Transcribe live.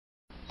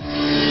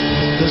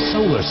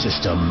solar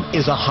system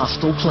is a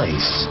hostile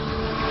place.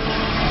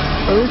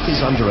 Earth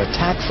is under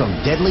attack from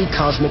deadly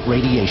cosmic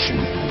radiation.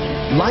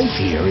 Life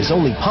here is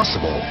only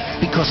possible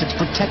because it's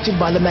protected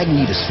by the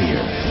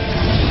magnetosphere,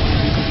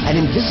 an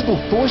invisible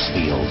force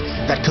field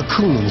that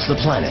cocoons the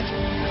planet.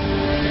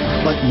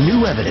 But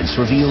new evidence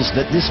reveals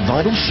that this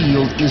vital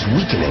shield is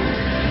weakening.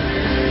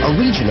 A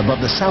region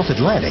above the South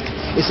Atlantic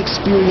is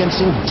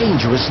experiencing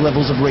dangerous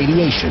levels of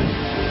radiation.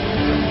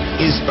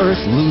 Is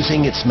Earth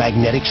losing its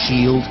magnetic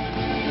shield?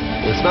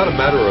 It's not a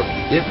matter of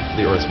if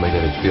the Earth's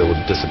magnetic field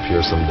would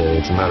disappear someday,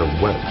 it's a matter of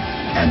when.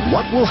 And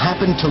what will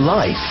happen to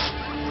life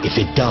if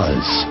it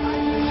does?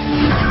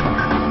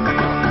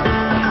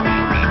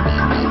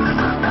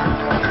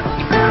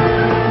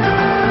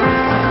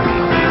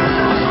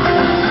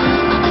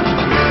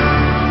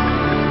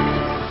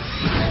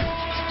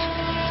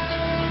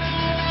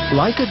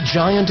 Like a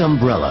giant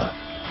umbrella,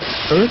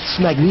 Earth's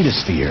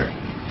magnetosphere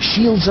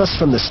shields us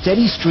from the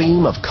steady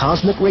stream of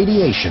cosmic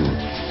radiation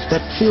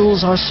that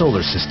fills our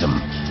solar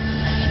system.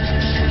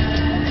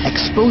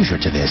 Exposure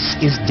to this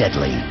is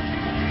deadly.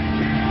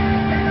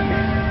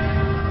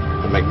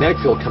 The magnetic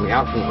field coming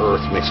out from the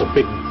Earth makes a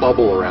big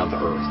bubble around the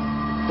Earth,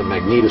 the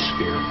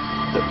magnetosphere,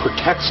 that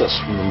protects us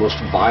from the most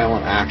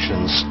violent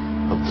actions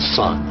of the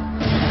sun.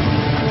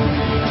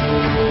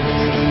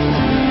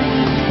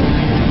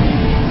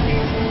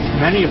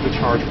 Many of the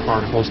charged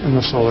particles in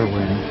the solar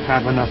wind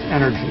have enough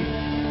energy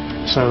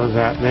so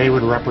that they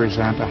would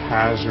represent a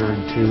hazard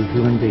to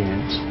human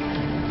beings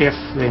if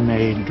they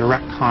made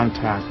direct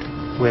contact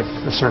with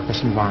the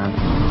surface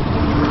environment.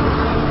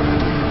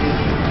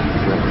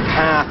 You're in the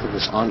path of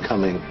this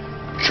oncoming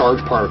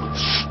charged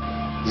particles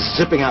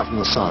zipping out from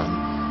the sun.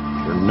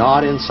 You're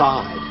not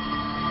inside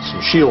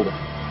some shielding.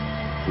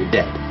 You're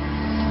dead.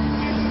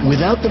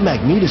 Without the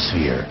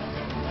magnetosphere,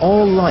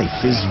 all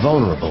life is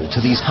vulnerable to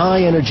these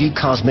high-energy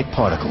cosmic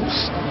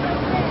particles.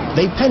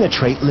 They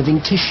penetrate living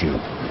tissue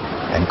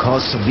and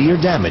cause severe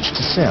damage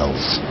to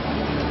cells.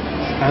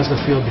 As the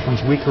field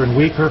becomes weaker and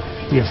weaker,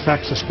 the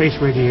effects of space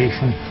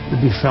radiation would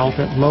be felt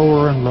at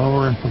lower and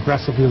lower and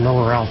progressively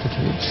lower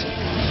altitudes.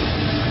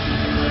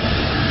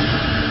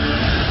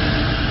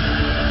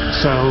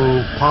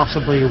 So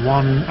possibly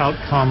one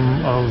outcome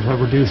of a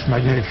reduced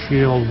magnetic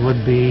field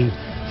would be,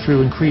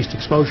 through increased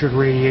exposure to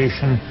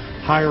radiation,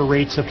 higher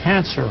rates of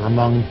cancer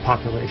among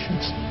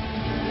populations.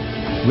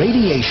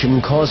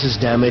 Radiation causes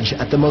damage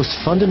at the most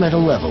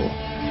fundamental level.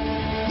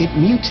 It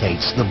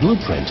mutates the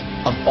blueprint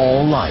of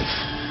all life,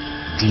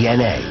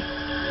 DNA.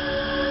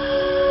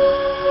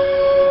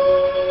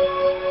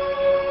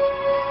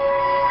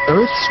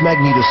 Earth's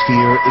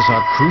magnetosphere is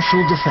our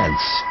crucial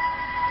defense.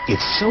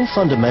 It's so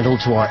fundamental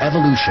to our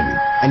evolution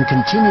and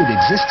continued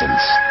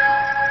existence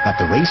that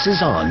the race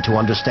is on to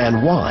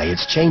understand why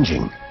it's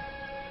changing.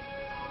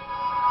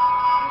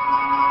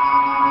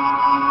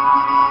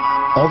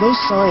 Although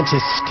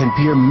scientists can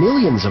peer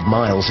millions of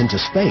miles into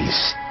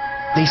space,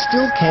 they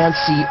still can't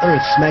see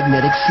Earth's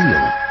magnetic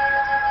field.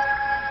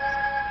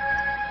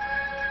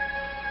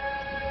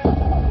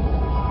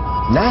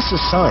 NASA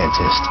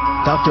scientist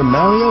Dr.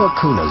 Mario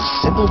Acuna's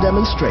simple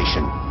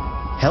demonstration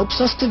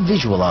helps us to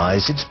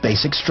visualize its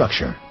basic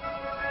structure.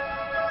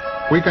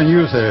 We can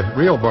use a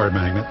real bar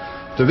magnet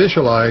to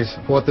visualize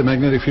what the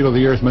magnetic field of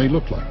the Earth may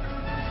look like.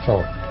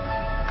 So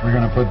we're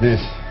going to put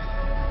this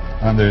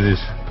under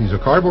this piece of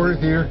cardboard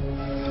here,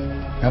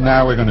 and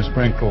now we're going to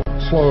sprinkle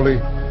slowly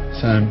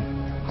some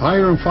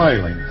iron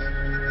filings.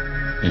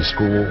 In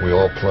school we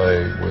all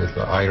play with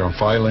iron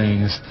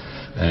filings,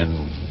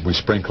 and we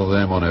sprinkle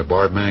them on a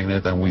bar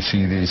magnet, and we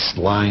see these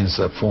lines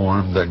that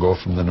form that go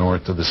from the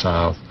north to the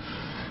south.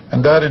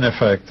 And that, in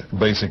effect,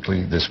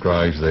 basically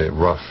describes the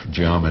rough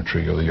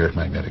geometry of the Earth's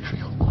magnetic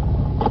field.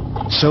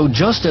 So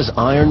just as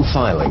iron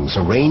filings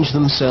arrange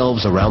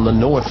themselves around the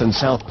north and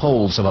south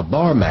poles of a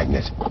bar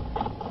magnet,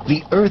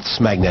 the Earth's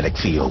magnetic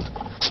field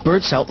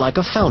spurts out like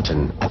a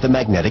fountain at the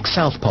magnetic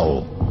south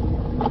pole.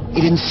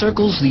 It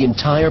encircles the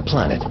entire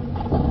planet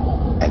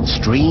and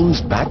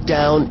streams back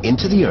down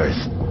into the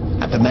Earth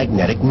at the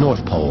magnetic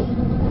north pole.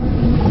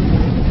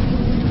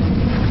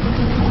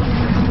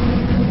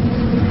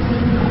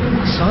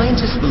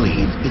 Scientists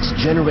believe it's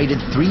generated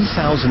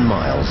 3,000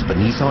 miles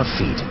beneath our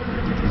feet,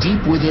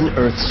 deep within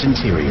Earth's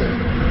interior.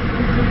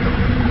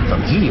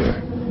 From here,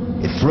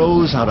 it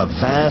throws out a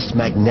vast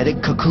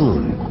magnetic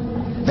cocoon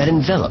that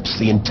envelops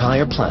the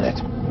entire planet.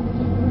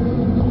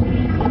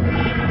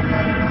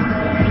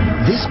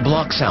 This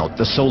blocks out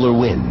the solar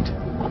wind,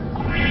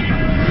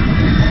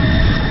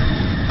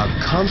 a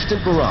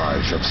constant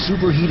barrage of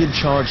superheated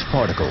charged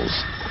particles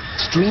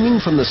streaming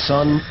from the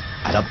sun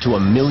at up to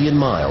 1,000,000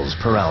 miles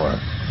per hour.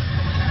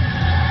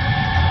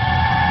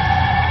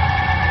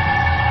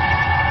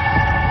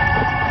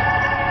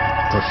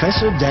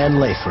 Professor Dan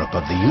Lathrop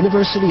of the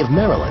University of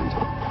Maryland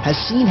has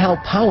seen how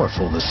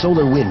powerful the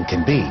solar wind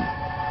can be.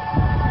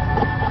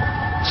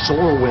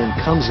 Solar wind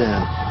comes in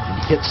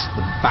and hits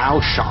the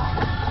bow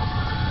shock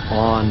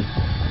on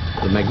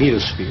the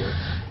magnetosphere,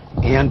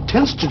 and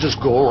tends to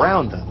just go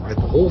around them, right?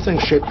 The whole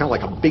thing's shaped kind of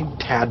like a big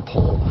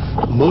tadpole.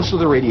 Most of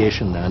the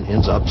radiation then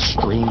ends up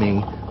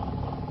streaming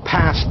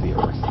past the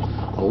Earth.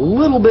 A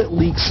little bit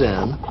leaks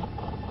in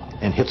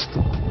and hits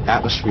the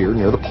atmosphere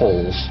near the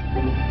poles.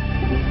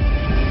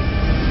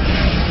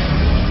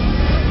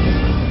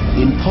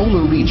 In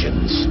polar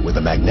regions, where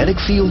the magnetic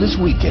field is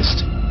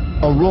weakest,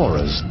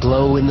 auroras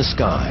glow in the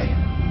sky.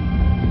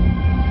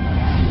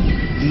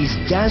 These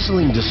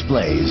dazzling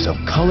displays of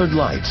colored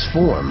lights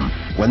form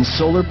when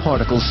solar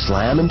particles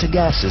slam into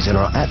gases in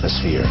our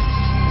atmosphere,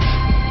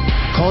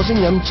 causing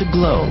them to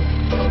glow.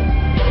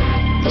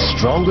 The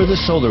stronger the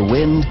solar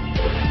wind,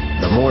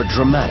 the more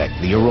dramatic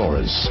the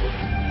auroras.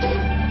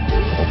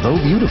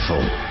 Although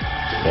beautiful,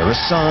 they're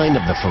a sign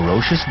of the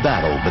ferocious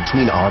battle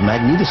between our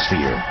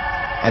magnetosphere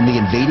and the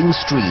invading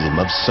stream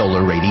of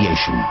solar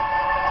radiation.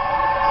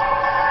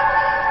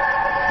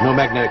 No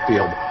magnetic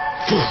field.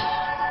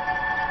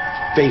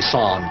 Face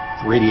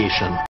on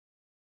radiation.